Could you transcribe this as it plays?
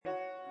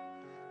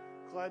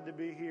glad to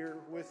be here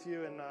with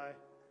you, and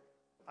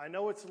I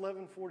know it's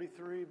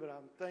 11:43, but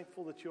I'm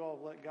thankful that you all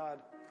have let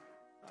God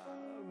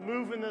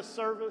move in this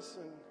service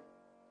and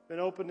been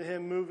open to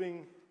Him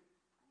moving,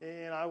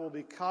 and I will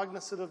be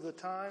cognizant of the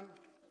time,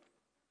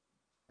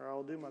 or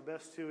I'll do my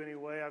best to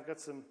anyway. I've got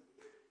some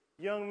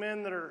young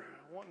men that are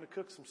wanting to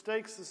cook some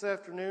steaks this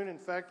afternoon. In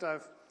fact,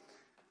 I've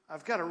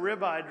got a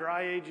ribeye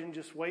dry aging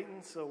just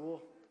waiting,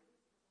 so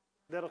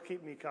that'll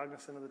keep me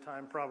cognizant of the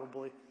time,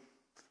 probably,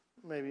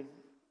 maybe.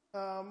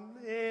 I'm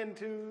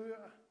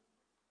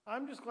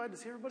just glad to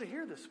see everybody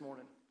here this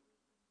morning.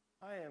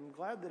 I am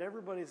glad that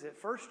everybody's at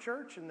First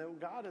Church and that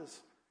God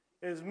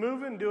is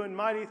moving, doing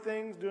mighty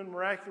things, doing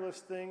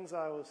miraculous things.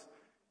 I was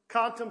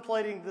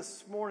contemplating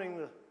this morning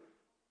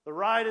the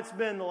ride it's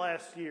been the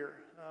last year,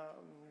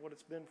 what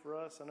it's been for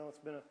us. I know it's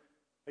been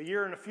a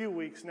year and a few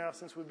weeks now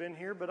since we've been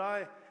here, but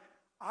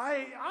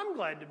I'm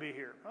glad to be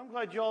here. I'm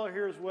glad you all are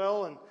here as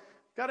well. And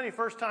got any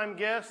first-time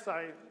guests?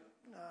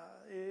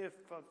 If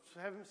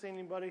I haven't seen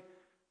anybody,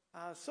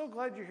 so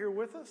glad you're here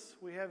with us.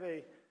 We have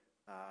a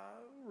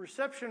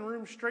reception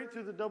room straight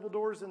through the double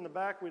doors in the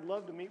back. We'd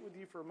love to meet with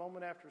you for a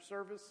moment after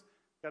service.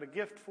 Got a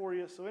gift for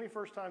you. So any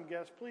first-time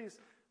guests, please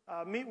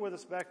meet with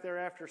us back there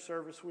after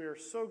service. We are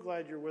so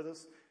glad you're with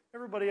us.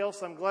 Everybody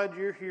else, I'm glad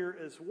you're here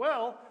as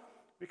well,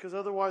 because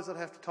otherwise I'd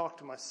have to talk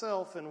to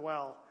myself. And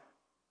while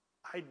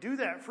I do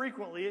that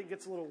frequently, it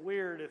gets a little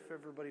weird if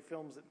everybody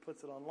films it and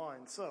puts it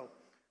online. So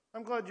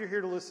I'm glad you're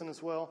here to listen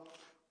as well.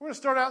 We're going to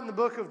start out in the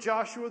book of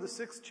Joshua, the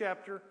 6th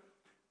chapter.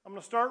 I'm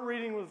going to start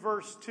reading with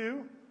verse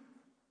 2.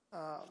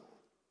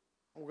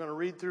 We're going to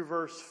read through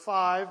verse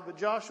 5, but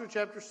Joshua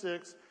chapter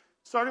 6,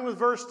 starting with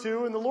verse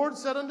 2. And the Lord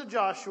said unto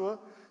Joshua,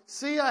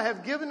 See, I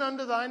have given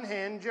unto thine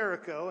hand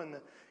Jericho, and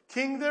the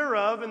king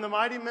thereof, and the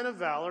mighty men of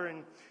valor,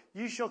 and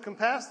ye shall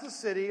compass the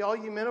city, all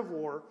ye men of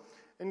war,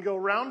 and go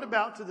round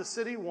about to the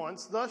city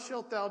once. Thus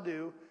shalt thou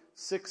do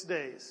 6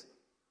 days.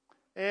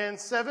 And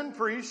 7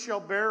 priests shall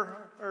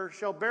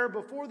bear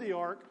before the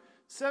ark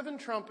 7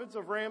 trumpets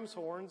of ram's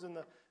horns. And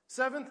the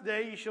 7th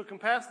day ye shall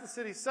compass the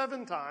city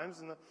 7 times,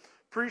 and the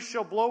priests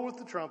shall blow with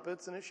the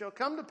trumpets. And it shall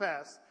come to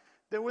pass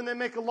that when they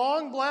make a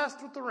long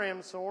blast with the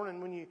ram's horn,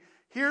 and when you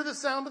hear the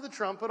sound of the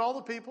trumpet, all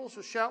the people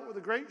shall shout with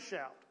a great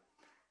shout.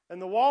 And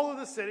the wall of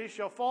the city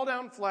shall fall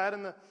down flat,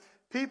 and the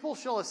people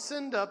shall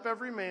ascend up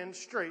every man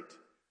straight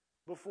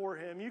before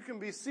him. You can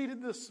be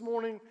seated this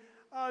morning.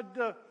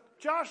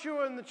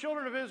 Joshua and the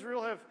children of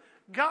Israel have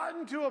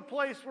gotten to a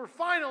place where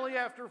finally,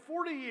 after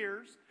 40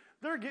 years,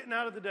 they're getting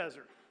out of the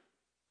desert.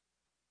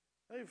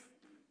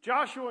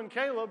 Joshua and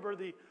Caleb are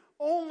the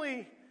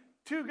only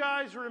 2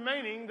 guys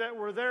remaining that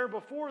were there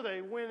before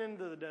they went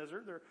into the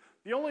desert. They're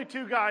the only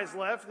 2 guys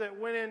left that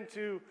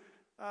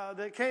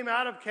that came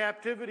out of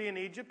captivity in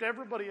Egypt.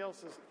 Everybody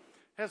else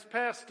has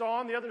passed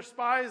on. The other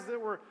spies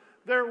that were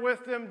there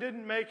with them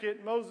didn't make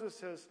it.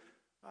 Moses has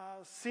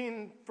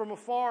seen from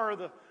afar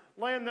the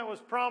land that was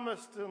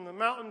promised on the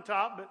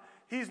mountaintop, but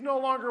he's no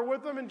longer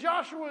with them. And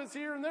Joshua is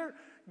here, and they're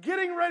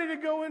getting ready to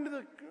go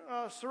into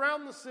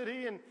surround the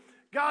city, and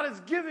God is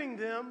giving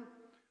them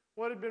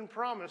what had been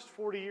promised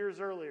 40 years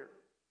earlier.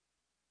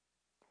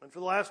 And for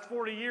the last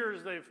 40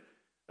 years, they've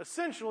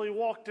essentially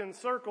walked in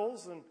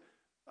circles. And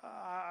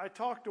I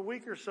talked a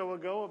week or so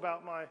ago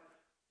about my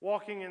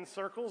walking in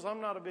circles. I'm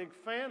not a big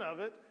fan of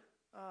it,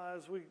 I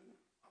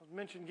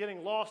mentioned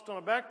getting lost on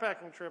a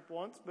backpacking trip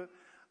once, but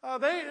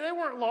they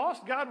weren't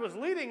lost. God was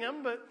leading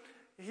them, but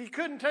He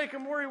couldn't take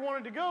them where He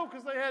wanted to go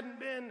because they hadn't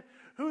been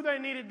who they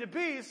needed to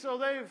be.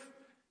 So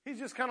He's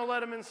just kind of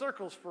led them in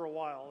circles for a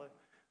while.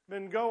 They've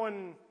been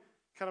going,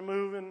 kind of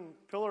moving,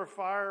 pillar of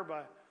fire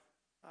by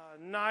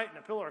night and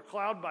a pillar of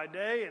cloud by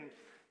day, and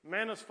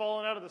manna's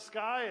falling out of the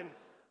sky, and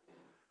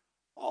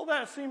all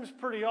that seems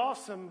pretty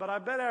awesome. But I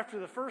bet after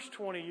the first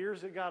 20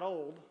 years it got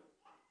old.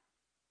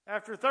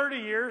 After 30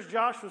 years,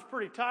 Josh was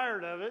pretty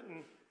tired of it,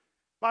 and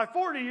by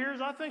 40 years,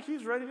 I think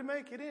he's ready to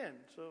make it in.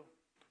 So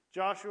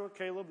Joshua,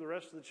 Caleb, the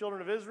rest of the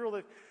children of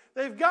Israel,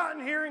 they've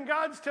gotten here, and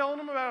God's telling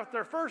them about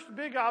their first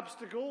big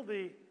obstacle,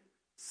 the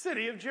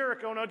city of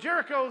Jericho. Now,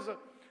 Jericho's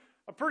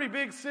a pretty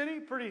big city,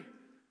 pretty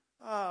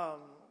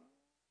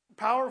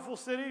powerful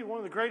city, one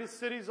of the greatest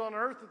cities on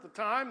earth at the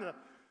time.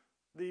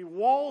 The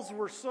walls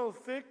were so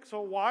thick,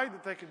 so wide,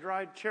 that they could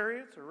drive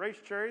chariots or race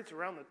chariots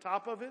around the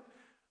top of it.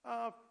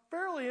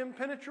 Fairly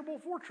impenetrable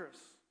fortress.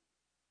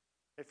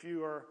 If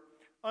you are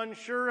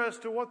unsure as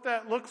to what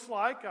that looks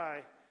like,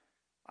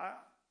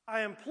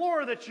 I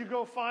implore that you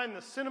go find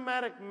the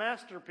cinematic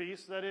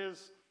masterpiece that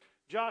is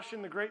Josh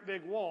and the Great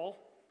Big Wall.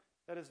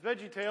 That is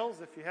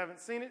VeggieTales. If you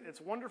haven't seen it,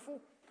 it's wonderful.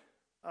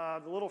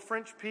 The little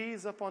French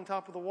peas up on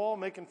top of the wall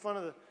making fun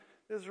of the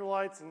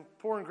Israelites and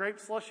pouring grape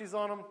slushies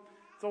on them.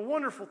 It's a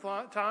wonderful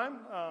time.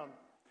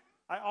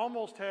 I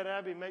almost had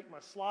Abby make my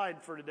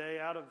slide for today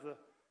out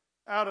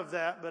of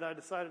that, but I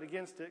decided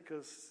against it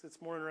because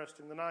it's more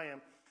interesting than I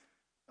am.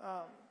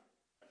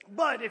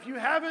 But if you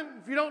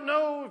don't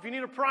know, if you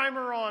need a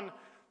primer on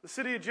the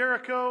city of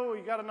Jericho,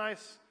 you got a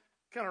nice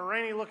kind of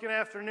rainy looking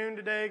afternoon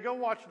today, go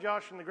watch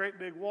Josh and the Great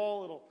Big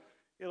Wall.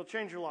 It'll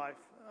change your life.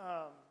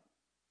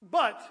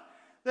 But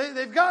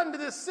they've gotten to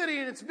this city,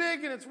 and it's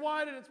big, and it's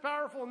wide, and it's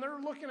powerful, and they're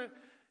looking at,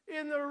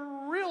 in the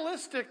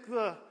realistic,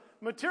 the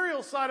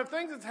material side of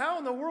things, it's how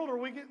in the world are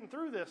we getting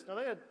through this? Now,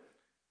 they had,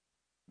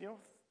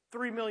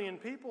 3 million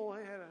people.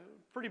 They had a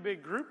pretty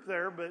big group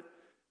there, but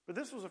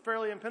this was a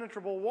fairly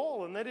impenetrable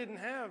wall, and they didn't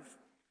have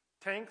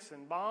tanks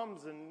and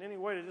bombs and any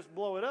way to just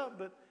blow it up,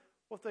 but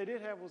what they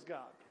did have was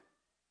God.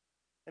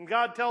 And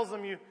God tells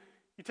them, you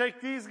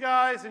take these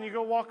guys and you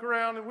go walk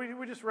around, and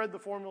we just read the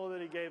formula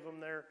that he gave them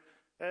there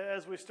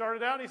as we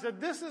started out. He said,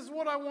 this is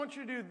what I want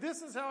you to do.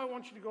 This is how I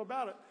want you to go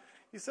about it.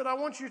 He said, I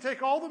want you to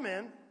take all the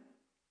men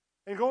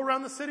and go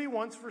around the city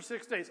once for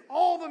 6 days.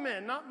 All the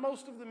men, not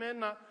most of the men,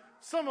 not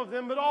some of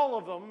them, but all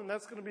of them. And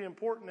that's going to be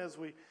important as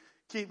we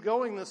keep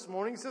going this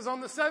morning. He says, on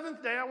the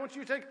 7th day, I want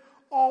you to take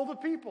all the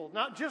people,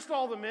 not just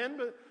all the men,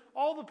 but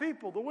all the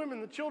people, the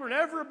women, the children,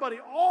 everybody,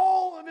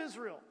 all of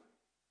Israel.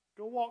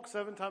 Go walk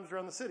 7 times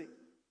around the city.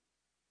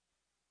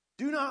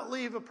 Do not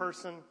leave a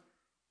person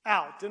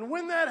out. And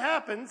when that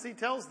happens, he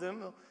tells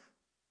them,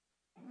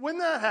 when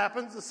that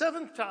happens, the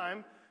 7th time,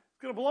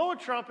 he's going to blow a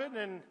trumpet,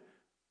 and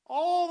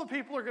all the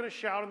people are going to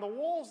shout, and the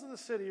walls of the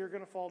city are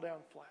going to fall down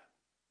flat.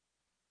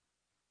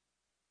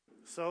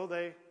 So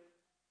they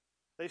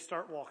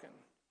start walking.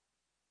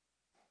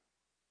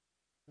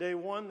 Day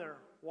 1, they're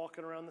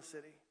walking around the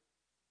city.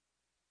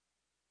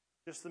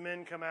 Just the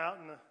men come out,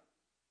 and the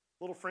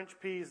little French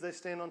peas, they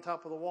stand on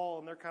top of the wall,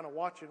 and they're kind of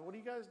watching. What are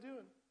you guys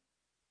doing?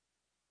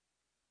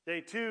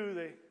 Day 2,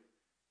 they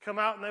come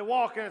out and they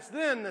walk, and it's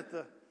then that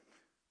the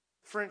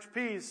French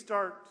peas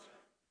start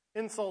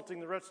insulting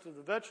the rest of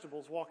the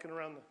vegetables walking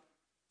around the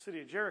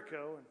city of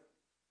Jericho, and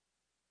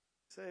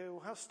say,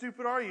 well, how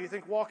stupid are you? You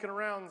think walking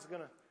around is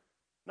going to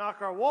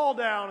knock our wall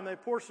down? And they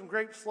pour some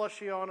grape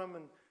slushy on them,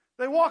 and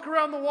they walk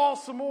around the wall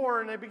some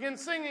more, and they begin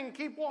singing,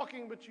 keep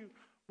walking, but you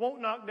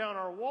won't knock down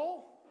our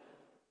wall.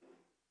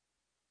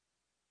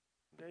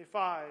 Day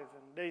 5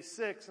 and day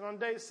 6, and on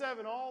day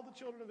 7, all the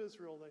children of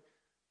Israel, they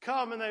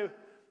come and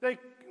they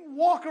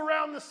walk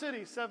around the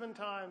city 7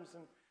 times.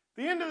 And at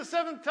the end of the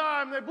 7th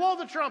time, they blow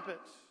the trumpet.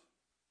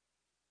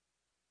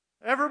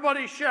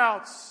 Everybody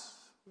shouts.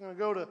 I'm going to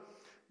go to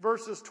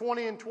verses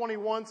 20 and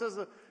 21. It says,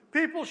 the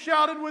people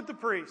shouted with the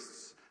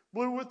priests,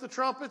 blew with the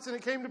trumpets, and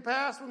it came to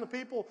pass when the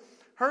people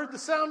heard the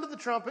sound of the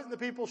trumpet, and the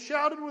people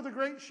shouted with a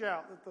great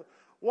shout, that the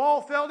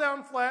wall fell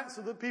down flat,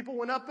 so that people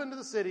went up into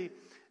the city,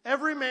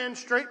 every man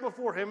straight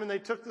before him, and they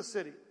took the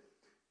city.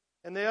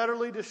 And they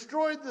utterly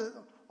destroyed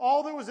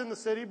all that was in the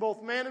city,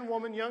 both man and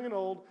woman, young and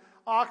old,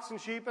 ox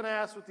and sheep and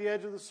ass, with the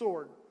edge of the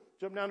sword.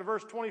 Jump down to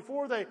verse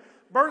 24. They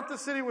burnt the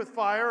city with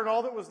fire and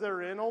all that was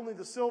therein, only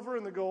the silver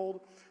and the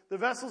gold, the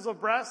vessels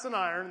of brass and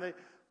iron, they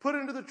put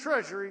into the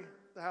treasury,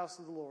 the house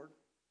of the Lord.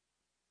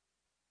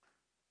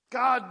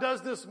 God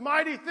does this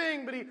mighty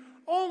thing, but he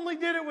only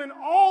did it when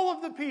all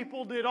of the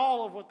people did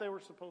all of what they were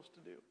supposed to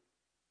do.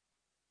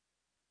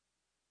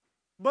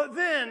 But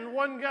then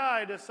one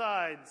guy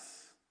decides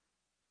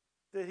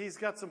that he's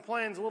got some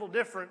plans a little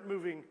different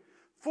moving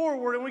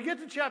forward. And we get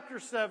to chapter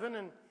 7,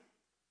 and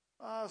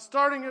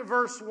starting at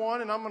verse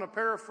 1, and I'm going to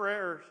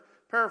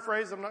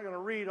paraphrase. I'm not going to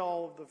read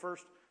all of the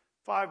first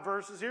 5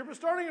 verses here, but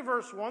starting at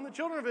verse 1, the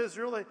children of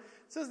Israel, it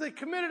says they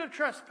committed a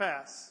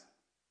trespass.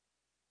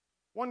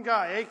 One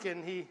guy,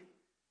 Achan, he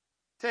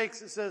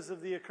takes, it says,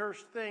 of the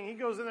accursed thing. He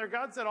goes in there.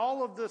 God said,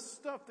 all of this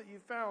stuff that you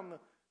found,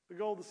 the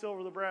gold, the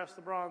silver, the brass,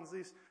 the bronze,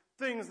 these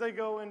things, they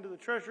go into the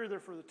treasury. They're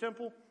for the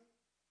temple.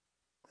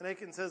 And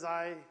Achan says,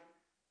 I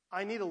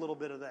need a little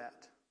bit of that.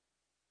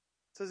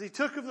 It says he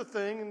took of the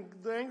thing, and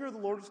the anger of the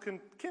Lord was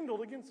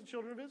kindled against the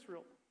children of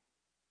Israel.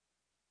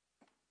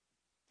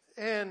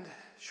 And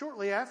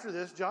shortly after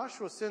this,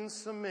 Joshua sends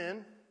some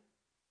men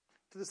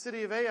to the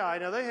city of Ai.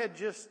 Now, they had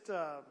just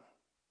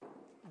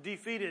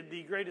defeated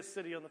the greatest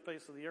city on the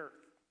face of the earth.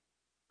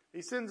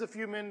 He sends a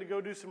few men to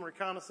go do some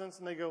reconnaissance,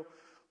 and they go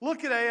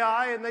look at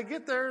Ai, and they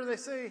get there, and they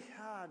say,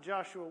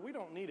 Joshua, we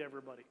don't need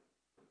everybody.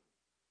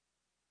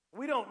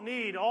 We don't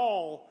need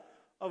all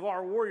of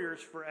our warriors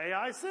for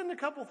Ai. Send a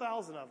couple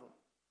thousand of them.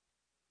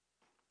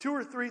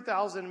 2,000 or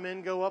 3,000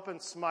 men go up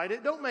and smite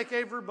it. Don't make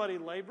everybody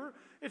labor.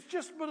 It's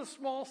just but a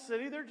small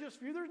city. They're just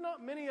few. There's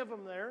not many of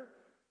them there.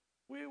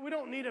 We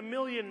don't need 1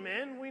 million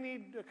men. We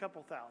need a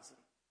couple thousand.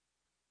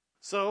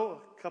 So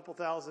a couple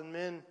thousand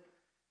men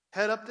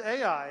head up to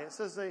Ai. It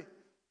says they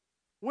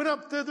went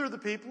up thither, the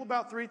people,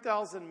 about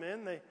 3,000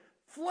 men. They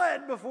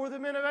fled before the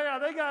men of Ai.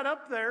 They got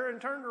up there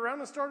and turned around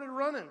and started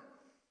running.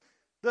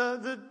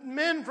 The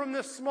men from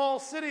this small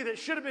city that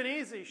should have been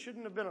easy,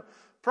 shouldn't have been a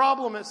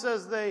problem. It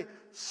says they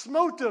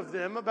smote of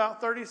them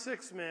about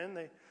 36 men.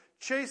 They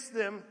chased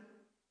them.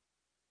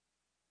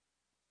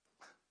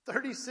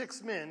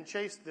 36 men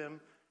chased them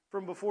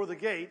from before the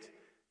gate,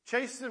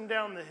 chased them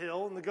down the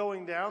hill, and the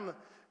going down.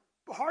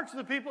 The hearts of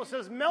the people, it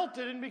says,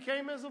 melted and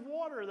became as of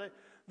water.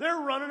 They're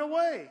running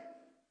away.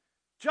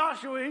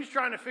 Joshua, he's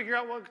trying to figure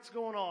out what's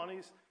going on.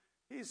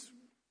 He's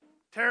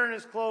tearing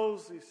his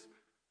clothes. He's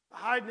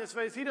hiding his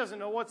face. He doesn't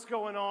know what's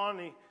going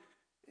on.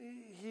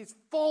 He's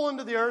fallen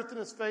to the earth in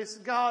his face.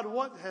 God,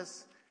 what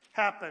has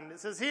happened? It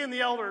says he and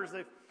the elders,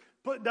 they've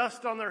put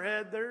dust on their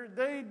head.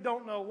 They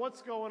don't know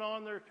what's going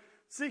on. They're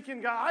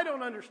seeking God. I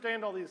don't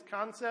understand all these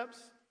concepts.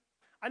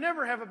 I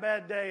never have a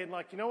bad day and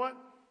you know what?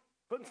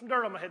 Putting some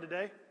dirt on my head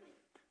today.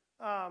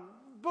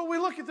 But we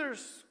look at their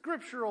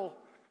scriptural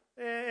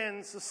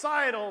and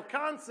societal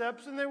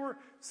concepts, and they were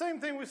same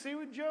thing we see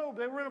with Job.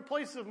 They were in a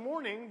place of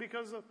mourning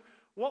because of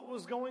what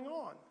was going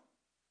on.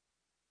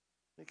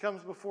 He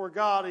comes before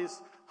God.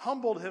 He's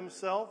humbled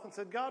himself and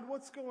said, God,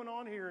 what's going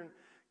on here? And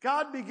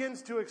God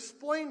begins to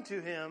explain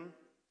to him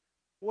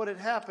what had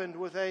happened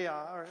with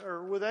Ai,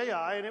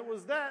 and it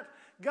was that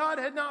God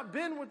had not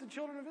been with the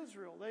children of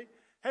Israel. They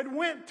had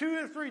went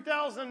 2,000 or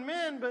 3,000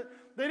 men, but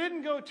they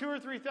didn't go 2,000 or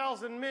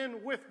 3,000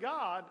 men with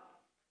God.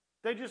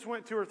 They just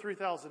went 2,000 or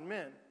 3,000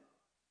 men.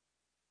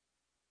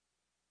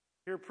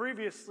 Here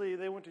previously,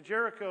 they went to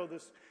Jericho,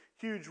 this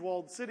huge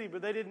walled city,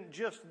 but they didn't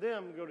just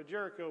them go to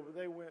Jericho, but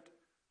they went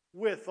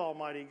with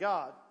Almighty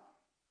God.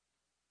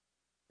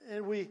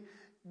 And we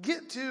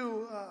get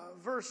to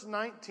verse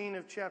 19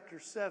 of chapter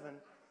 7.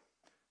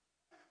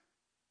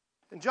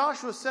 And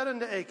Joshua said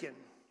unto Achan,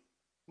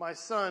 my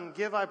son,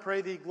 give, I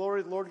pray thee,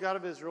 glory to the Lord God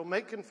of Israel.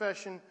 Make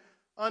confession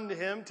unto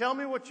him. Tell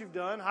me what you've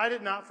done. Hide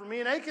it not from me.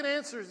 And Achan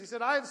answers, he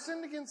said, I have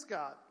sinned against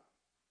God.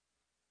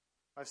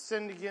 I've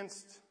sinned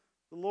against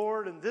the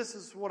Lord, and this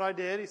is what I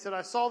did. He said,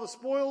 I saw the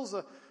spoils,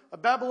 a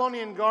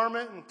Babylonian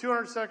garment, and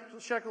 200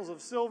 shekels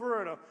of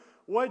silver, and a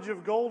wedge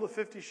of gold of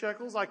 50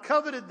 shekels. I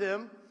coveted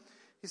them.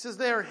 He says,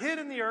 they are hid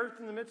in the earth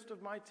in the midst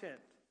of my tent.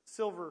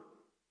 Silver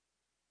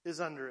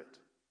is under it.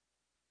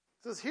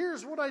 He says,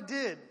 here's what I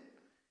did.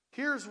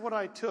 Here's what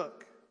I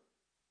took.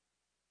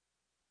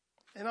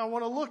 And I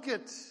want to look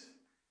at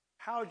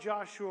how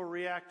Joshua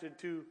reacted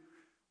to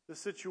the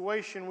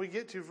situation. We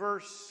get to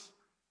verse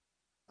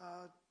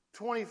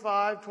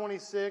 25,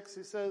 26.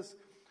 He says,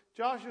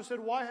 Joshua said,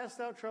 why hast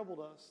thou troubled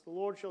us? The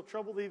Lord shall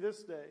trouble thee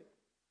this day.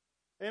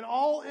 And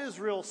all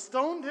Israel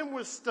stoned him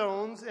with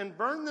stones and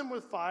burned them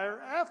with fire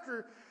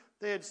after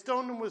they had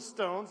stoned him with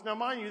stones. Now,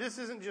 mind you, this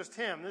isn't just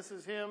him. This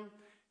is him,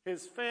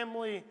 his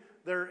family,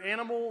 their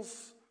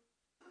animals,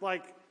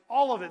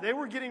 all of it. They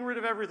were getting rid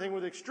of everything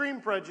with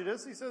extreme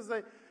prejudice. He says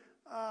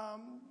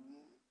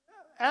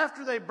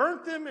after they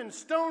burnt them and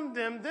stoned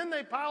them, then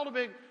they piled a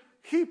big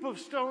heap of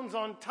stones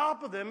on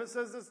top of them. It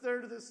says it's there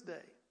to this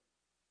day.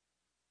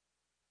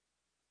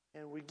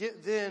 And we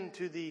get then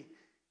to the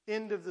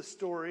end of the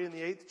story in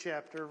the 8th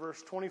chapter,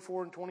 verse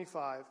 24 and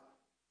 25. It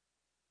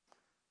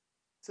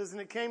says,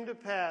 and it came to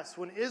pass,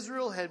 when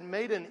Israel had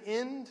made an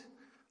end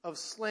of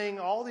slaying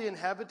all the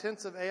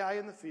inhabitants of Ai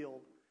in the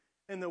field,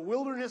 and the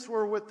wilderness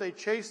wherewith they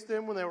chased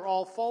them, when they were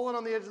all fallen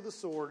on the edge of the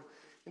sword,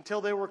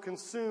 until they were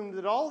consumed,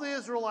 that all the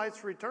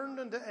Israelites returned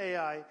unto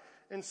Ai,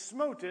 and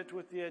smote it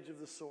with the edge of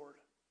the sword.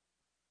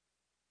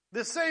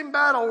 This same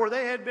battle where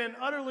they had been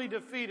utterly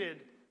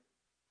defeated,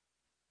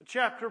 the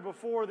chapter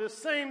before, this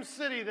same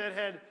city that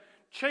had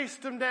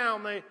chased them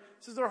down, it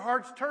says their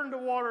hearts turned to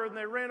water and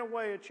they ran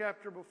away a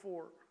chapter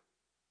before.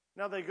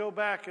 Now they go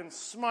back and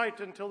smite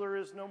until there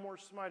is no more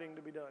smiting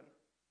to be done.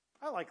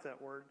 I like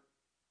that word,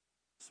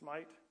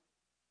 smite.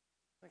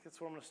 I think that's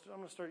what I'm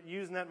going to start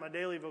using that in my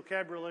daily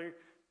vocabulary.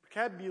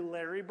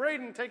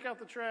 Braden, take out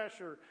the trash,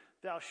 or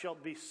thou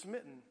shalt be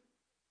smitten.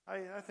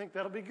 I think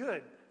that'll be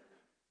good.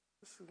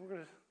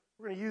 We're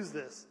going to use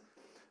this.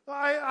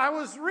 I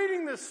was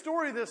reading this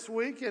story this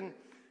week, and it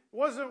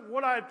wasn't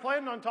what I had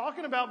planned on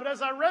talking about, but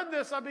as I read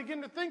this, I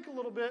began to think a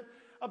little bit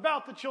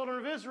about the children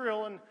of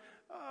Israel and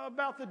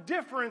about the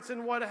difference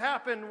in what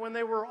happened when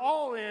they were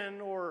all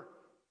in or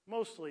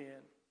mostly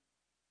in.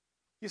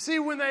 You see,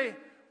 when they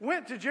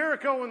went to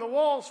Jericho and the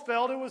walls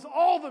fell, it was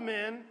all the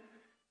men,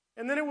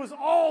 and then it was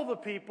all the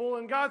people,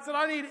 and God said,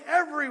 I need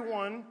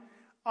everyone,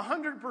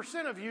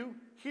 100% of you,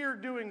 here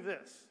doing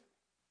this.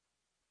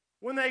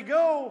 When they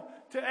go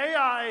to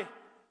Ai,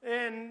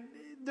 and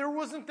there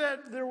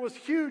was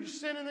huge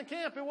sin in the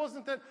camp. It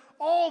wasn't that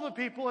all the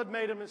people had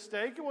made a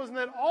mistake. It wasn't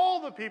that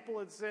all the people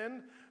had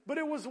sinned, but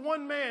it was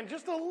one man.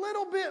 Just a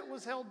little bit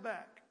was held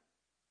back.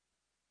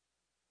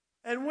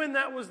 And when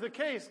that was the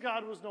case,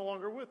 God was no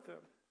longer with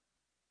them.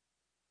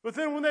 But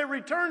then when they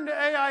returned to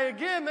Ai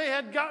again, they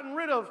had gotten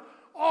rid of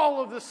all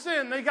of the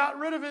sin. They got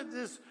rid of it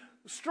as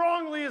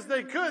strongly as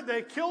they could.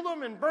 They killed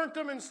them and burnt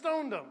them and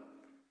stoned them.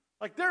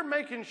 Like they're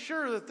making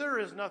sure that there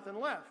is nothing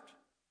left.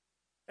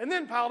 And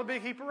then piled a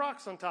big heap of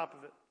rocks on top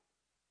of it.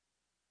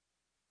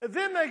 And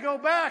then they go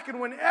back, and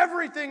when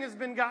everything has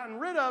been gotten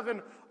rid of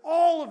and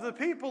all of the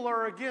people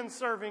are again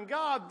serving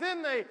God,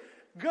 then they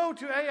go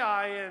to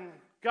Ai and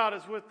God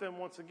is with them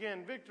once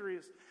again. Victory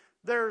is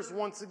theirs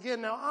once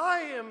again. Now, I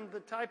am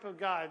the type of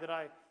guy that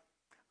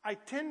I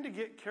tend to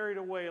get carried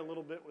away a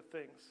little bit with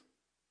things.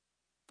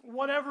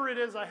 Whatever it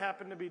is I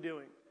happen to be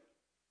doing.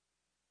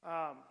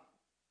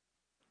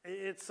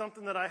 It's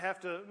something that I have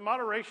to,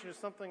 moderation is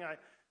something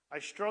I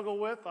struggle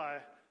with.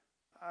 I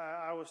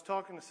was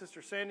talking to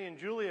Sister Sandy and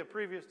Julia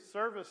previous to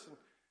service, and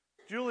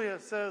Julia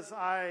says,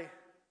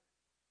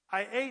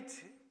 we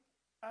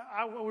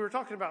were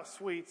talking about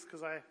sweets,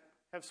 because I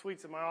have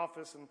sweets in my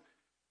office, and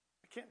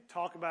I can't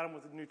talk about them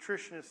with a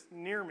nutritionist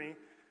near me.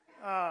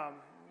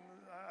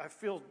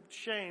 feel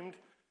shamed.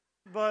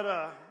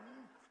 But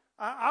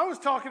I was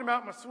talking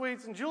about my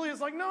sweets, and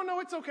Julia's like, no,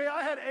 it's okay.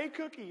 I had a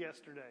cookie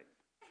yesterday.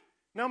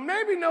 Now,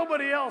 maybe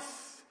nobody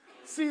else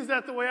sees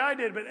that the way I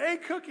did, but a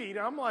cookie,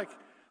 I'm like,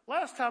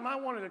 last time I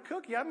wanted a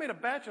cookie, I made a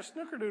batch of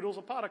snickerdoodles,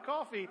 a pot of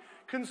coffee,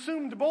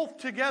 consumed both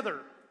together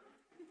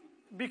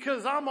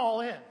because I'm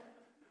all in.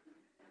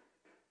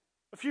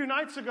 A few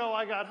nights ago,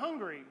 I got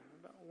hungry.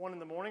 About 1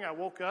 a.m, I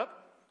woke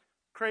up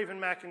craving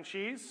mac and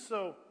cheese,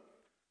 so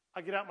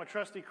I get out my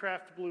trusty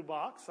Kraft Blue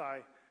Box. I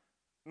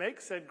make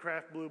said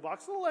Kraft Blue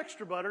Box, a little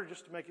extra butter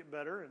just to make it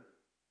better, and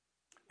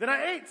then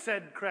I ate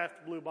said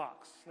Kraft Blue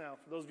Box. Now,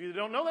 for those of you that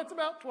don't know, that's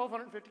about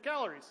 1,250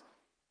 calories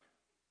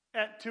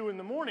at 2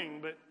 a.m,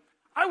 but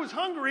I was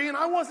hungry, and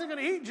I wasn't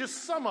going to eat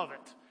just some of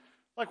it.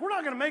 Like, we're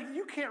not going to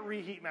you can't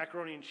reheat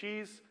macaroni and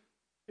cheese.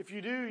 If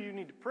you do, you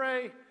need to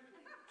pray.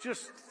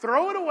 Just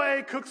throw it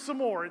away, cook some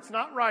more. It's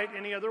not right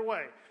any other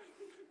way.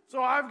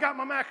 So I've got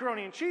my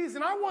macaroni and cheese,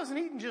 and I wasn't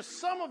eating just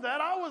some of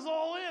that. I was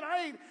all in.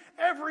 I ate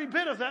every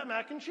bit of that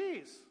mac and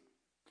cheese.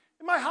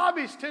 And my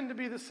hobbies tend to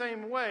be the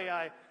same way.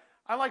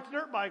 I liked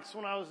dirt bikes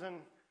when I was in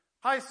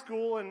high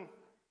school, and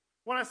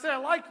when I say I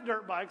liked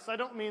dirt bikes, I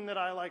don't mean that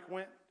I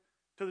went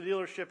to the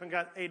dealership and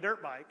got a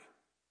dirt bike.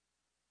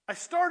 I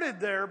started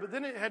there, but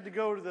then it had to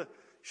go to the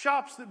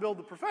shops that build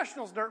the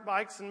professionals' dirt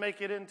bikes and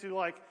make it into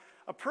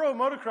a pro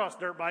motocross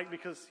dirt bike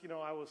because,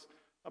 I was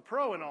a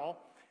pro and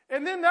all.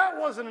 And then that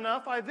wasn't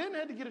enough. I then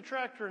had to get a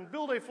tractor and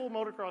build a full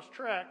motocross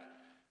track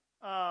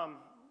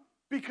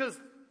because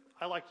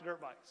I liked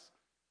dirt bikes.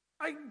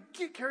 I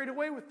get carried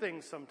away with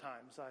things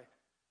sometimes. I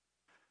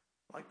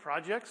like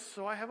projects,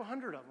 so I have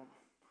 100 of them.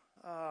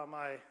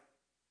 I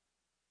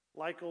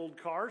like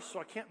old cars, so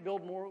I can't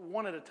build more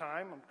one at a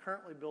time. I'm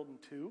currently building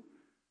 2.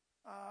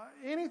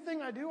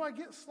 Anything I do, I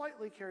get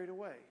slightly carried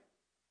away.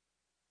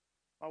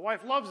 My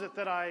wife loves it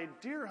that I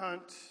deer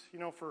hunt,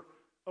 for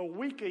a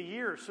week a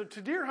year. So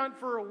to deer hunt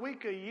for a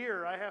week a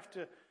year, I have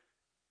to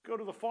go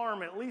to the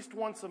farm at least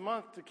once a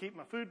month to keep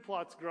my food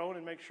plots growing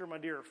and make sure my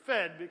deer are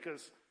fed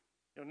because,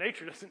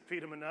 nature doesn't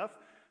feed them enough.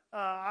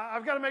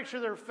 I've got to make sure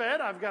they're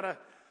fed.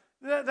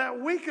 That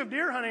week of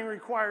deer hunting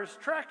requires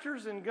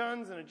tractors and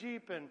guns and a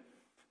Jeep and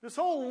this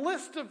whole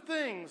list of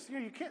things.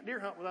 You can't deer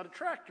hunt without a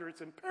tractor.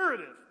 It's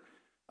imperative.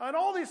 And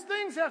all these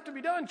things have to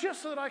be done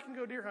just so that I can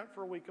go deer hunt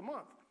for a week a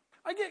month.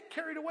 I get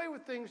carried away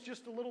with things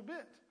just a little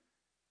bit.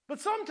 But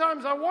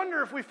sometimes I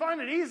wonder if we find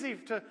it easy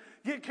to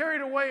get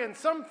carried away in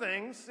some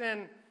things,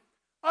 and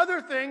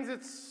other things,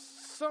 it's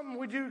something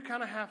we do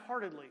kind of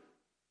half-heartedly.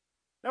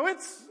 Now,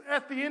 it's,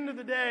 at the end of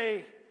the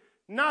day,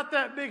 not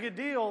that big a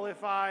deal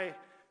if I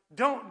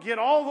don't get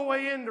all the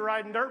way into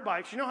riding dirt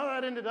bikes. You know how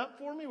that ended up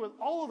for me? With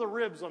all of the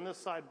ribs on this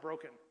side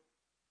broken.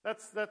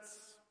 That's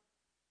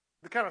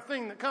the kind of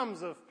thing that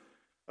comes of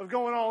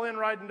going all in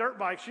riding dirt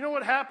bikes. You know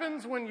what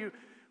happens when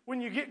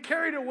you get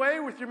carried away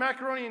with your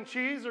macaroni and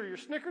cheese or your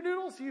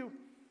snickerdoodles?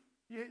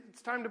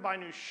 It's time to buy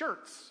new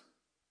shirts.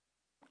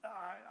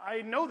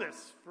 I know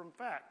this from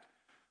fact.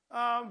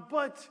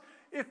 But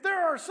if there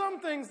are some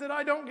things that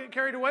I don't get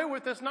carried away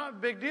with, that's not a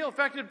big deal. In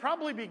fact, it'd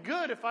probably be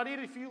good if I'd eat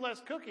a few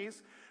less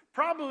cookies.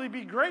 Probably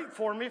be great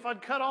for me if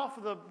I'd cut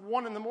off the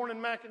 1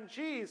 a.m. mac and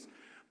cheese.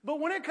 But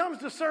when it comes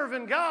to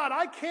serving God,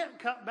 I can't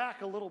cut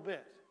back a little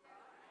bit.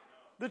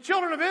 The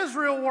children of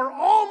Israel were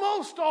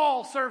almost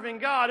all serving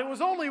God. It was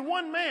only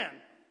one man.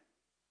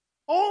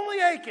 Only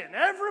Achan.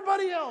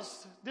 Everybody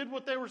else did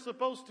what they were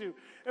supposed to.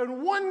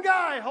 And one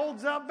guy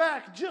holds out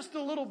back just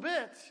a little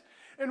bit.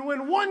 And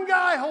when one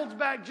guy holds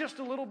back just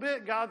a little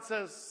bit, God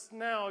says,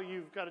 now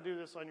you've got to do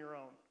this on your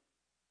own.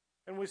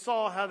 And we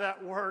saw how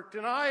that worked.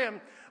 And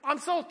I'm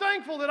so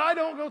thankful that I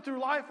don't go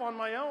through life on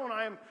my own.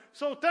 I am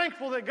so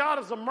thankful that God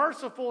is a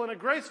merciful and a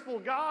graceful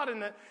God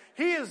and that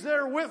He is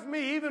there with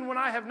me even when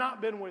I have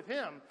not been with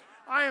Him.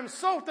 I am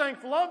so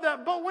thankful of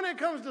that. But when it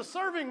comes to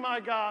serving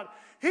my God,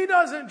 He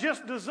doesn't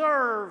just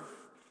deserve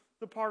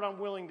the part I'm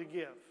willing to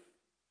give.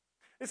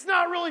 It's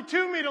not really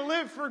to me to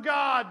live for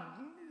God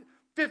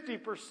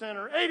 50%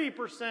 or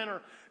 80%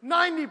 or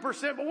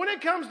 90%. But when it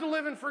comes to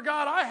living for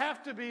God, I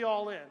have to be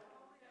all in.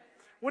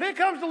 When it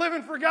comes to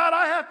living for God,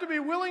 I have to be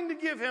willing to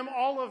give Him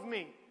all of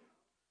me.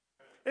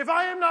 If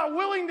I am not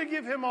willing to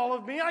give Him all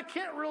of me, I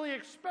can't really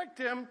expect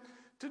Him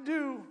to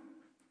do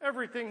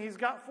everything He's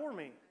got for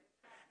me.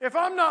 If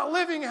I'm not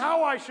living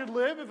how I should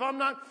live, if I'm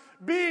not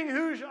being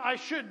who I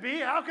should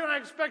be, how can I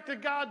expect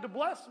God to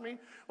bless me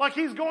like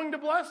He's going to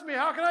bless me?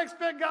 How can I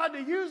expect God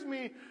to use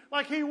me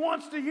like He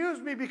wants to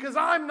use me because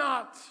I'm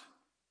not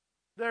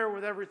there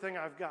with everything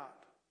I've got?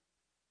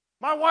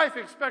 My wife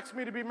expects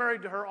me to be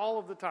married to her all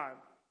of the time.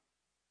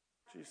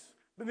 She's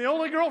been the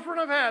only girlfriend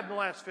I've had in the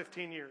last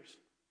 15 years.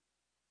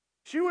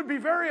 She would be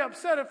very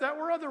upset if that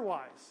were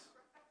otherwise.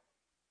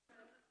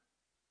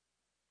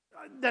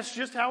 That's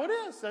just how it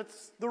is.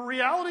 That's the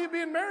reality of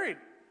being married.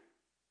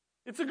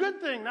 It's a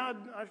good thing. Now,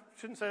 I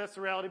shouldn't say that's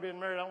the reality of being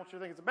married. I don't want you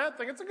to think it's a bad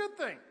thing. It's a good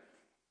thing.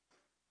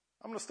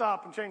 I'm going to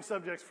stop and change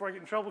subjects before I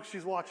get in trouble because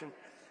she's watching.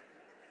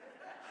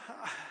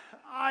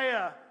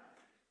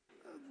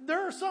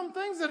 There are some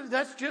things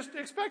that's just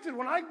expected.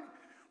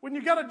 when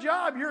you got a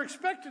job, you're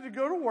expected to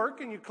go to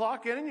work and you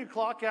clock in and you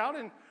clock out.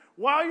 And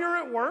while you're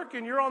at work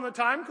and you're on the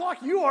time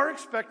clock, you are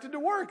expected to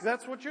work.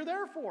 That's what you're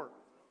there for.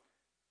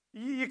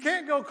 You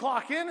can't go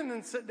clock in and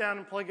then sit down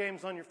and play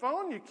games on your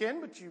phone. You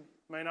can, but you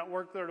may not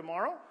work there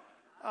tomorrow.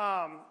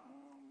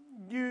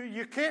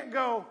 You can't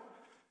go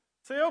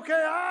say,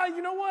 okay,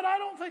 you know what? I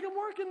don't think I'm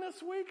working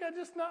this week. I'm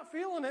just not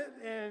feeling it.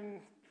 And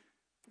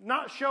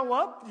not show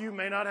up. You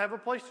may not have a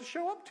place to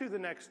show up to the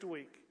next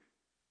week.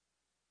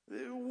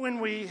 When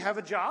we have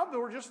a job,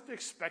 we're just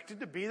expected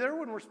to be there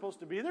when we're supposed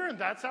to be there, and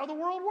that's how the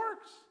world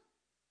works.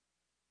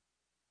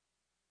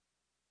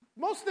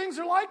 Most things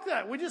are like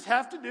that. We just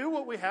have to do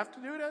what we have to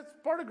do. That's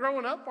part of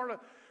growing up, part of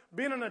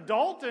being an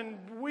adult, and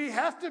we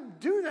have to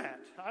do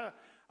that.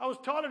 I was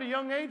taught at a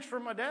young age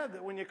from my dad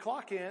that when you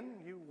clock in,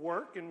 you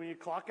work, and when you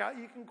clock out,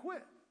 you can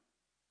quit.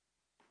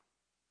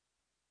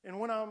 And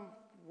when I'm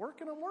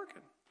working, I'm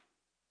working.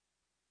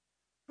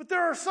 But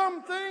there are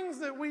some things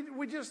that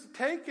we just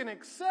take and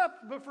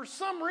accept, but for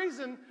some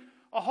reason,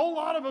 a whole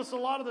lot of us, a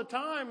lot of the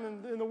time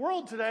in the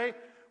world today,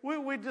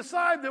 we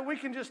decide that we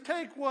can just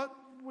take what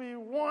we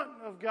want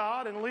of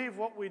God and leave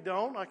what we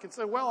don't. I can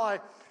say, well,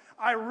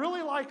 I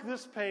really like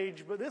this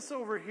page, but this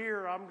over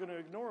here I'm going to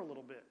ignore a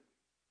little bit.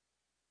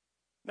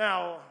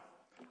 Now,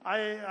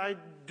 I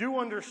do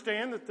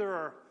understand that there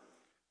are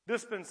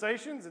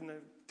dispensations and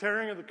the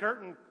tearing of the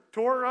curtain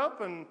tore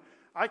up, and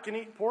I can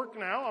eat pork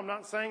now. I'm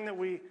not saying that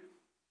we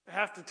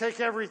have to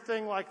take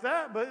everything like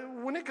that, but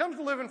when it comes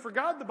to living for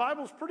God, the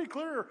Bible's pretty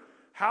clear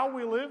how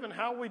we live and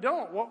how we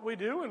don't, what we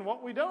do and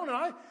what we don't.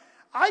 And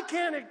I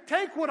can't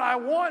take what I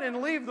want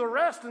and leave the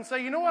rest and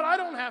say, you know what, I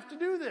don't have to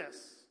do this.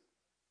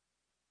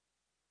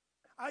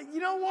 You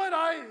know what,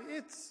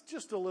 it's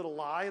just a little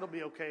lie. It'll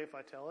be okay if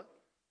I tell it.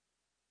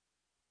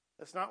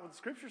 That's not what the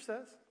Scripture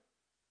says.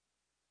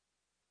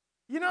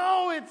 You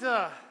know,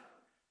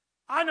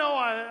 I know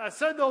I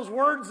said those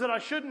words that I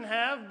shouldn't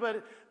have,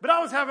 but I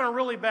was having a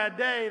really bad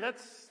day.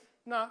 That's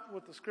not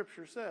what the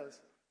Scripture says.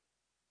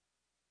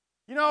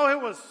 You know,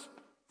 it was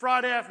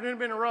Friday afternoon,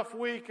 been a rough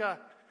week.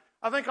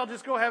 I think I'll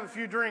just go have a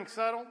few drinks.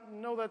 I don't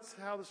know that's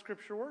how the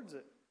Scripture words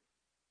it.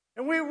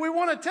 And we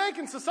want to take,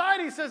 and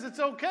society says it's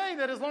okay,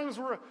 that as long as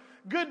we're a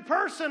good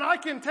person, I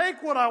can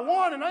take what I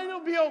want and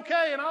it'll be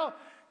okay, and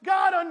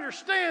God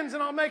understands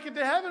and I'll make it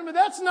to heaven. But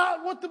that's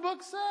not what the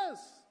book says.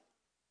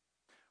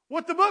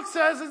 What the book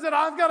says is that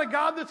I've got a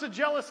God that's a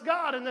jealous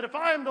God, and that if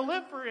I am to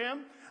live for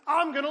Him,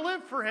 I'm going to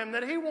live for Him,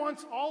 that He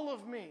wants all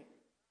of me.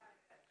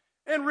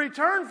 In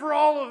return for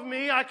all of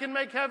me, I can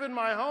make heaven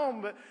my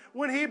home. But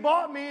when He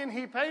bought me and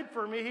He paid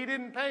for me, He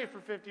didn't pay for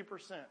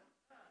 50%.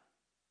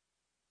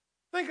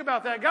 Think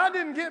about that. God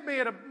didn't get me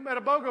at a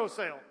BOGO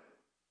sale.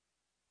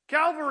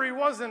 Calvary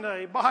wasn't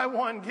a buy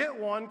one, get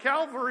one.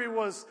 Calvary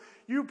was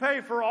you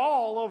pay for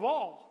all of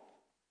all.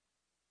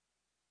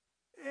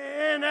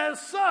 And as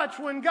such,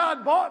 when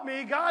God bought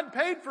me, God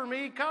paid for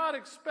me, God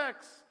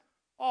expects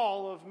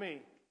all of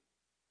me.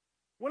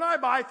 When I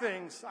buy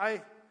things,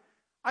 I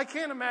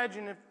can't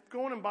imagine if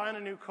going and buying a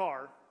new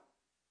car,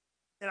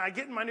 and I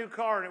get in my new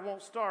car and it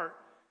won't start.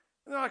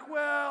 And they're like,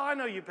 well, I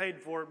know you paid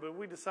for it, but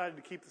we decided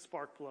to keep the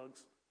spark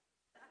plugs.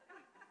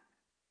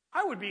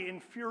 I would be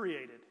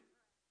infuriated.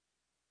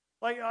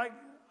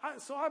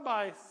 So I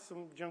buy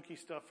some junky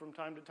stuff from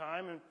time to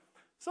time, and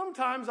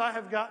sometimes I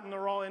have gotten the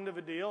raw end of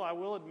a deal, I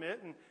will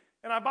admit,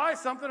 and I buy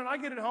something and I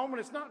get it home and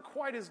it's not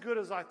quite as good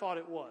as I thought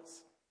it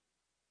was.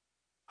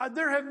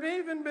 There have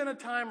even been a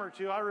time or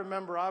two, I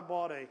remember I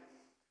bought a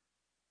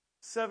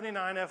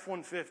 79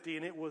 F-150,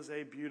 and it was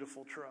a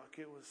beautiful truck.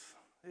 It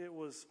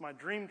was my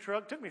dream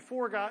truck. It took me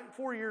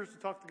 4 years to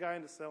talk the guy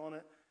into selling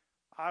it.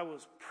 I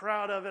was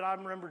proud of it. I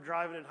remember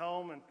driving it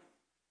home, and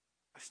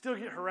I still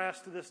get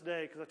harassed to this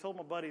day because I told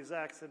my buddy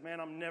Zach, I said, man,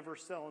 I'm never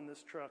selling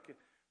this truck. It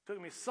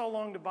took me so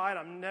long to buy it.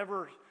 I'm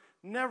never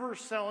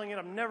selling it.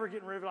 I'm never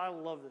getting rid of it. I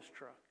love this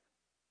truck.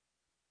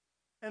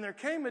 And there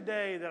came a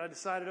day that I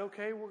decided,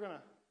 okay, we're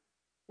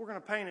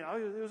gonna paint it.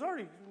 It was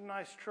already a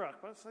nice truck,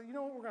 but I said, you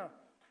know what, we're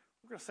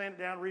gonna sand it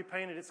down,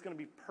 repaint it. It's gonna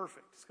be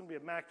perfect. It's gonna be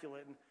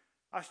immaculate. And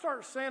I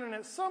started sanding it.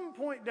 At some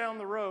point down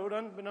the road,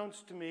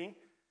 unbeknownst to me,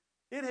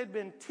 it had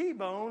been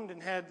T-boned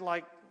and had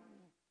like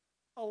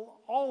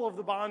all of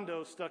the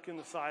Bondo stuck in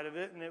the side of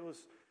it, and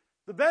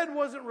the bed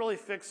wasn't really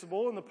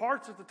fixable, and the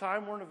parts at the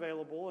time weren't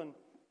available, and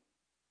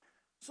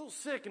so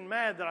sick and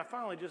mad that I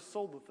finally just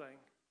sold the thing.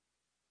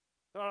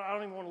 I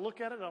don't even want to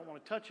look at it. I don't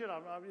want to touch it.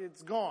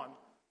 It's gone.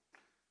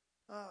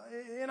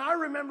 And I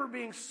remember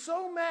being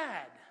so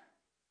mad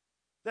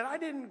that I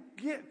didn't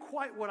get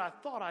quite what I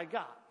thought I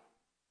got.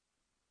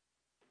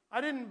 I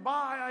didn't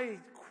buy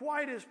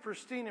quite as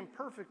pristine and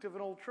perfect of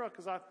an old truck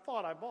as I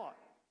thought I bought.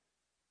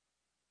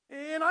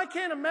 And I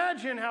can't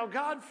imagine how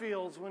God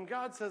feels when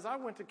God says, I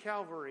went to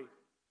Calvary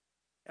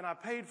and I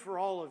paid for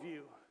all of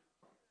you,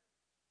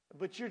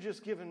 but you're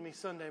just giving me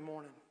Sunday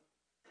morning.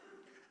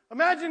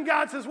 Imagine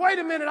God says, wait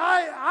a minute,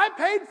 I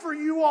paid for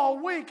you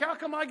all week. How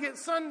come I get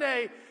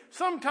Sunday,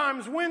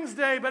 sometimes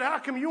Wednesday, but how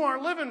come you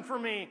aren't living for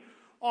me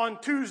on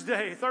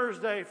Tuesday,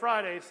 Thursday,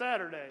 Friday,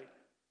 Saturday?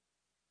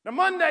 Now,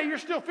 Monday, you're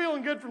still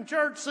feeling good from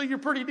church, so you're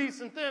pretty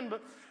decent then,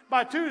 but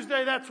by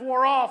Tuesday, that's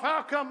wore off.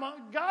 How come?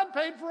 God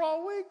paid for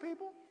all week,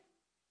 people.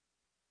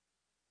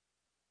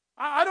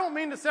 I don't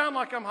mean to sound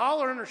like I'm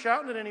hollering or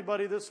shouting at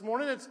anybody this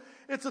morning.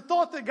 It's a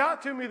thought that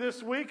got to me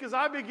this week as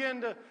I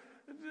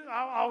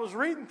was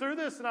reading through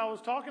this and I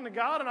was talking to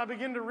God, and I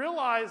began to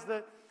realize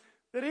that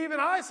even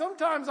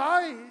sometimes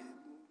I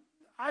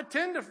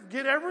tend to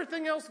get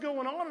everything else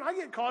going on, and I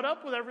get caught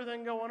up with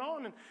everything going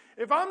on. And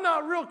if I'm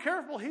not real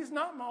careful, He's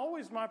not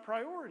always my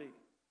priority.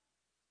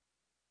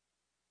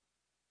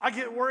 I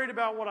get worried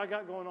about what I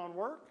got going on at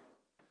work.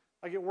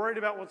 I get worried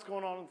about what's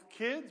going on with the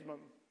kids,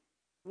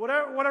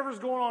 whatever's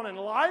going on in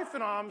life,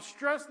 and I'm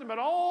stressed about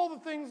all the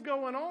things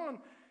going on.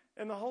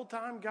 And the whole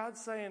time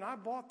God's saying, I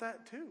bought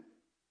that too.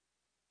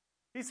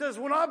 He says,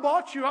 when I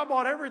bought you, I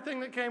bought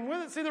everything that came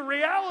with it. See, the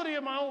reality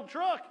of my old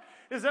truck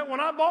is that when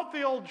I bought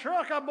the old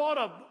truck, I bought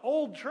an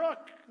old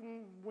truck.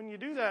 And when you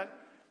do that,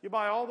 you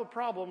buy all the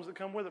problems that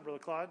come with it, Brother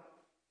Clyde.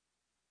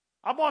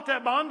 I bought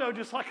that Bondo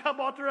just like I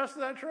bought the rest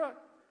of that truck.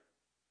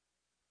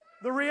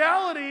 The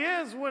reality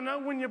is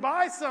when you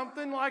buy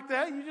something like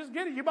that, you just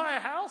get it. You buy a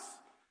house,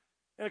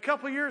 and a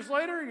couple of years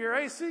later, your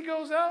AC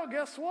goes out.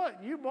 Guess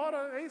what? You bought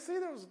an AC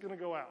that was going to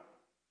go out.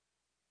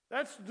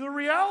 That's the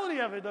reality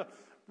of it. The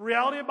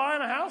reality of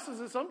buying a house is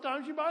that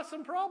sometimes you buy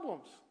some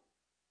problems.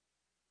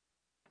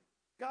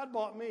 God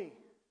bought me.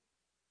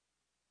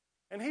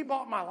 And He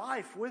bought my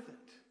life with it.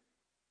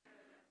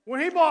 When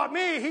He bought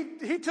me,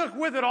 He took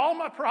with it all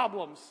my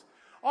problems,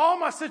 all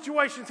my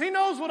situations. He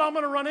knows what I'm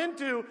going to run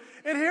into.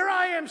 And here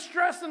I am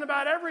stressing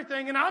about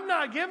everything, and I'm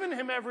not giving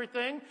Him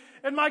everything.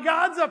 And my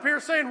God's up here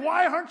saying,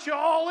 why aren't you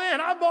all in?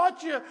 I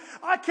bought you.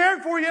 I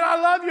cared for you, and I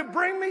love you.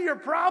 Bring me your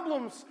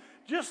problems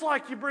just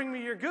like you bring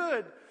me your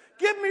good.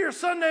 Give me your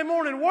Sunday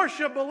morning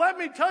worship, but let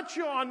me touch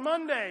you on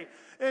Monday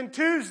and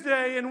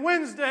Tuesday and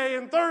Wednesday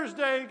and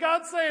Thursday.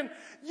 God's saying,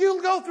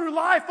 you'll go through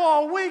life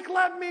all week.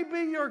 Let me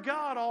be your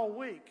God all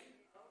week.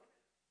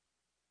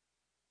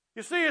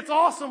 You see, it's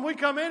awesome. We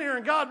come in here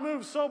and God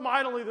moves so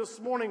mightily this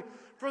morning.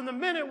 From the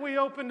minute we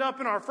opened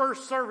up in our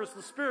first service,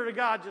 the Spirit of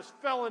God just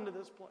fell into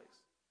this place.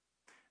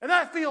 And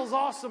that feels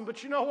awesome,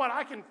 but you know what?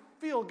 I can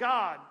feel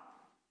God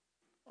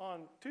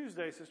on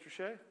Tuesday, Sister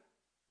Shay.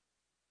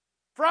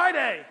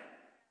 Friday.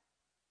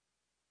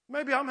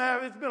 Maybe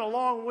it's been a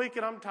long week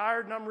and I'm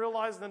tired and I'm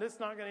realizing that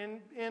it's not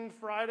going to end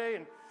Friday,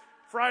 and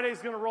Friday's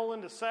going to roll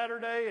into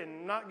Saturday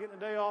and not getting a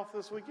day off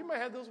this week. You may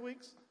have those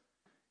weeks.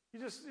 You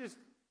just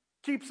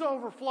keeps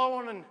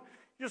overflowing and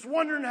just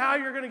wondering how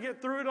you're going to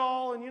get through it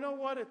all. And you know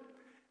what?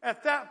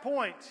 At that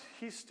point,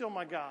 He's still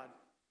my God.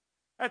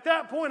 At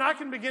that point, I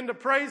can begin to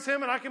praise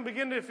Him and I can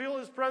begin to feel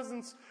His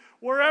presence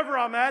wherever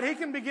I'm at. He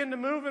can begin to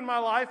move in my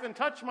life and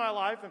touch my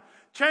life and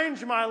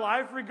change my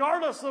life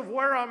regardless of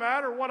where I'm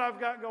at or what I've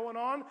got going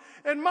on.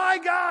 And my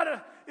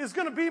God is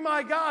going to be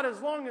my God as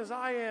long as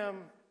I am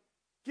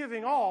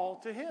giving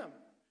all to Him.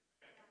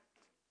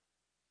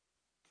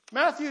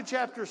 Matthew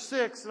chapter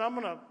 6, and I'm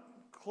going to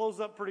close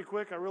up pretty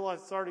quick. I realize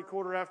it's already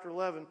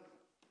 11:15.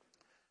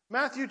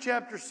 Matthew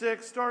chapter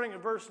 6, starting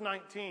at verse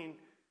 19. It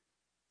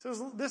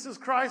says, this is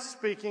Christ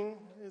speaking.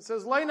 It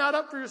says, lay not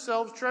up for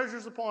yourselves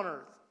treasures upon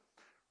earth,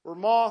 where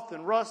moth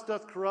and rust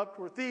doth corrupt,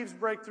 where thieves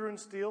break through and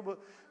steal. But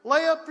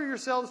lay up for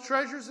yourselves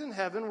treasures in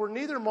heaven, where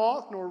neither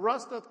moth nor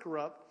rust doth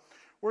corrupt,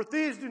 where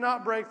thieves do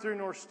not break through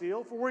nor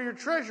steal. For where your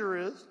treasure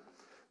is,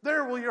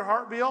 there will your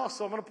heart be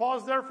also. I'm going to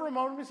pause there for a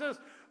moment. He says,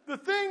 the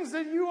things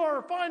that you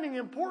are finding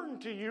important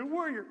to you,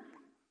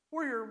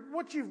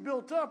 what you've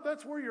built up,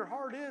 that's where your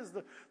heart is.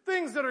 The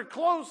things that are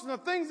close and the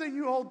things that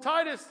you hold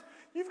tightest,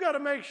 you've got to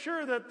make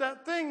sure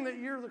that thing that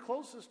you're the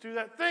closest to,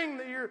 that thing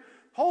that you're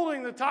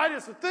holding the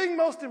tightest, the thing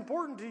most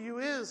important to you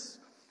is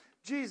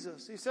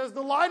Jesus. He says,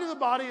 the light of the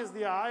body is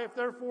the eye. If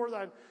therefore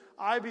thine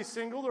eye be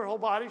single, their whole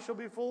body shall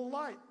be full of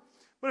light.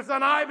 But if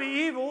thine eye be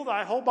evil,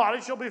 thy whole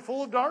body shall be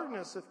full of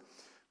darkness. If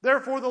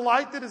therefore the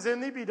light that is in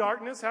thee be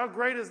darkness, how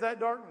great is that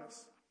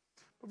darkness?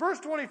 But verse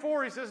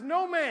 24, he says,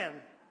 no man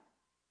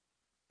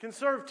can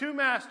serve two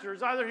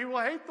masters. Either he will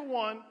hate the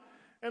one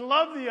and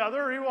love the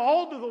other, or he will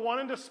hold to the one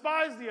and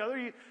despise the other.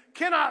 You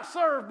cannot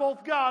serve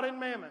both God and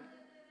mammon.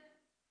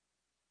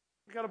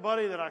 I got a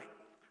buddy that I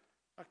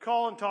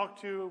call and talk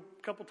to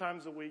a couple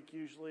times a week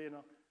usually, and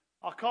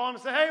I'll call him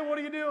and say, hey, what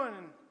are you doing?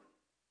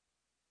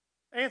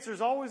 And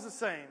answer's always the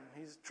same.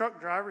 He's a truck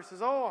driver. He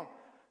says, I'm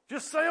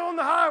just stay on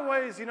the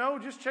highways,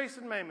 just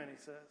chasing mammon,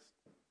 he says.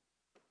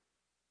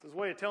 His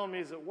way of telling me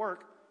he's at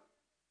work.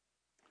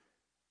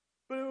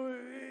 But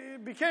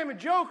it became a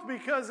joke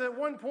because at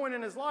one point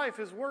in his life,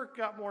 his work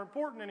got more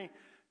important, and he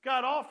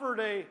got offered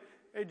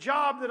a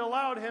job that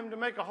allowed him to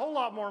make a whole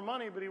lot more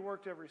money, but he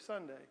worked every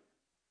Sunday.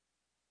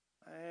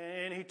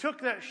 And he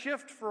took that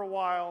shift for a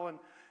while,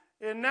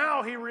 and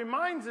now he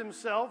reminds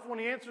himself when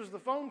he answers the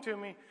phone to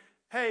me,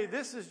 hey,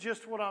 this is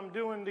just what I'm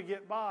doing to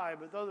get by,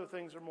 but the other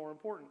things are more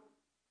important.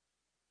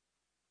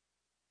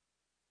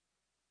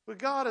 But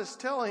God is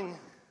telling,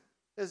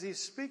 as He's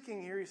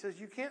speaking here, He says,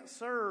 you can't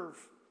serve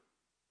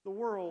the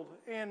world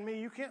and me.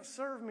 You can't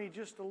serve me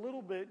just a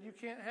little bit. You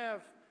can't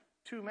have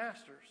two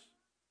masters.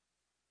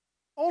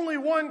 Only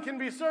one can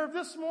be served.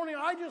 This morning,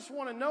 I just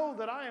want to know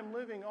that I am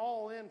living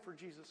all in for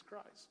Jesus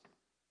Christ.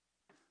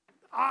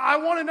 I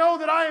want to know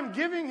that I am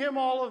giving Him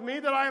all of me,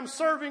 that I am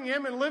serving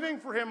Him and living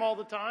for Him all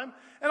the time.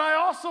 And I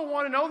also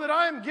want to know that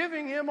I am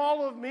giving Him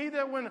all of me,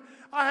 that when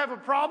I have a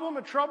problem,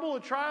 a trouble,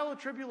 a trial, a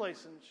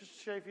tribulation, just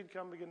Shay, if you'd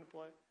come begin to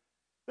play,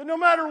 that no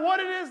matter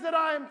what it is that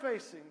I am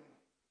facing,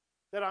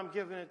 that I'm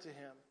giving it to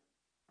Him.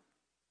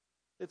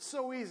 It's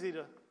so easy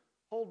to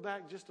hold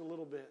back just a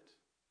little bit.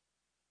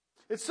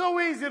 It's so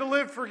easy to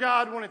live for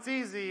God when it's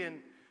easy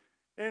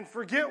and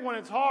forget when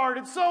it's hard.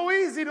 It's so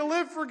easy to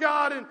live for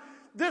God in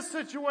this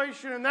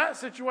situation and that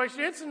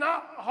situation. It's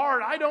not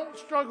hard. I don't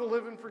struggle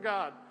living for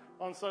God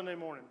on Sunday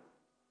morning.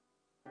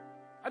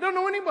 I don't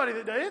know anybody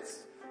that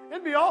does.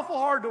 It'd be awful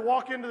hard to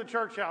walk into the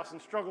church house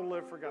and struggle to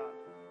live for God.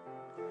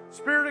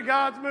 Spirit of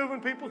God's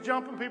moving, people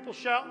jumping, people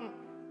shouting.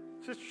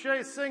 Sister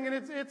Shay's singing.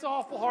 It's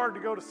awful hard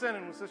to go to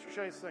sinning when Sister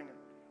Shay's singing.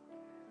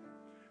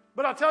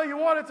 But I'll tell you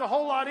what, it's a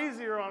whole lot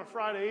easier on a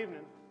Friday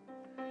evening.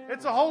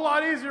 It's a whole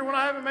lot easier when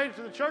I haven't made it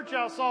to the church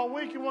house all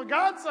week. And what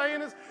God's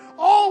saying is,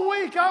 all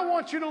week I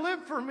want you to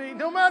live for me.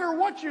 No matter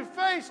what you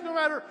face, no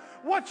matter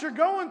what you're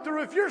going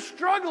through, if you're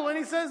struggling,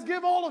 He says,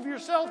 give all of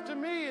yourself to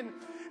me. And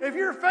if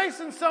you're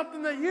facing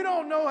something that you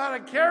don't know how to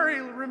carry,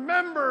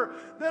 remember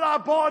that I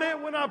bought it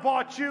when I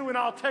bought you, and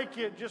I'll take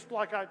it just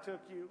like I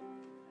took you.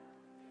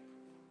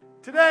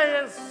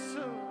 Today, as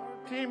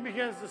our team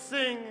begins to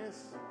sing,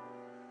 as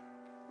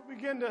we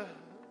begin to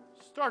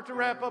start to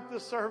wrap up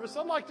this service,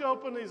 I'd like to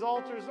open these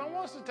altars, and I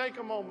want us to take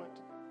a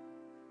moment.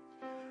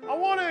 I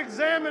want to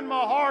examine my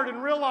heart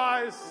and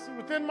realize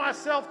within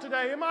myself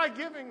today, am I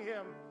giving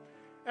Him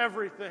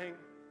everything?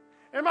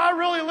 Am I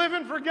really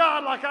living for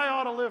God like I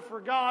ought to live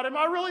for God? Am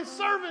I really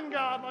serving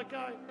God like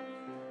I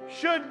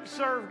should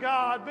serve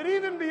God? But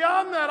even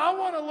beyond that, I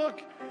want to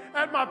look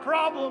at my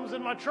problems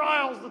and my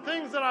trials, the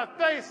things that I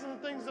face and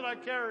the things that I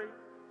carry.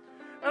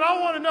 And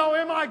I want to know,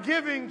 am I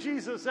giving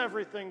Jesus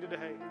everything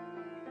today?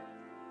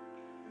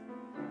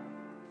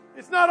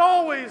 It's not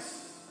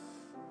always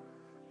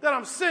that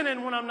I'm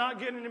sinning when I'm not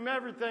getting Him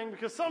everything,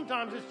 because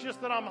sometimes it's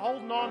just that I'm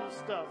holding on to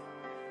stuff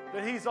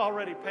that He's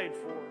already paid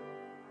for.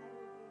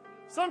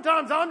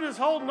 Sometimes I'm just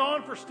holding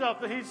on for stuff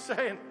that He's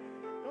saying,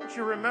 don't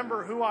you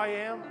remember who I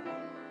am?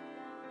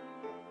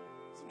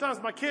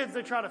 Sometimes my kids,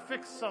 they try to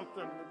fix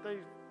something that they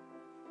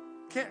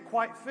can't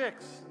quite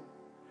fix.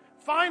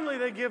 Finally,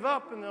 they give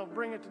up and they'll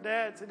bring it to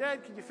Dad and say,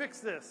 Dad, can you fix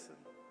this?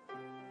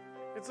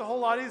 It's a whole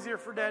lot easier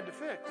for Dad to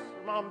fix,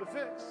 or Mom to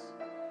fix.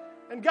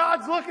 And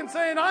God's looking,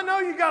 saying, I know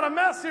you got a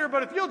mess here,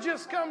 but if you'll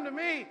just come to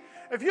me,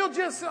 if you'll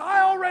just,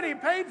 I already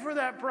paid for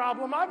that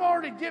problem. I've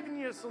already given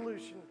you a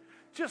solution.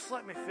 Just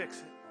let me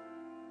fix it.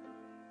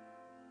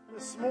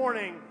 This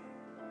morning,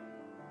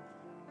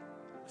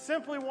 I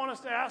simply want us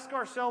to ask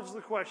ourselves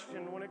the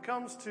question, when it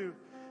comes to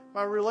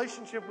my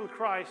relationship with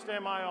Christ,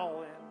 am I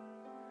all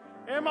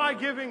in? Am I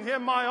giving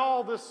Him my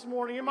all this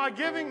morning? Am I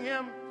giving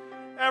Him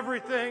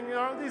everything?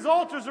 These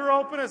altars are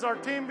open as our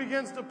team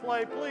begins to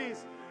play.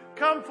 Please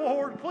come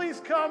forward. Please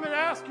come and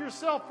ask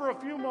yourself for a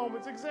few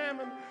moments.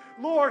 Examine,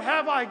 Lord,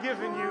 have I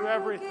given you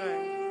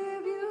everything?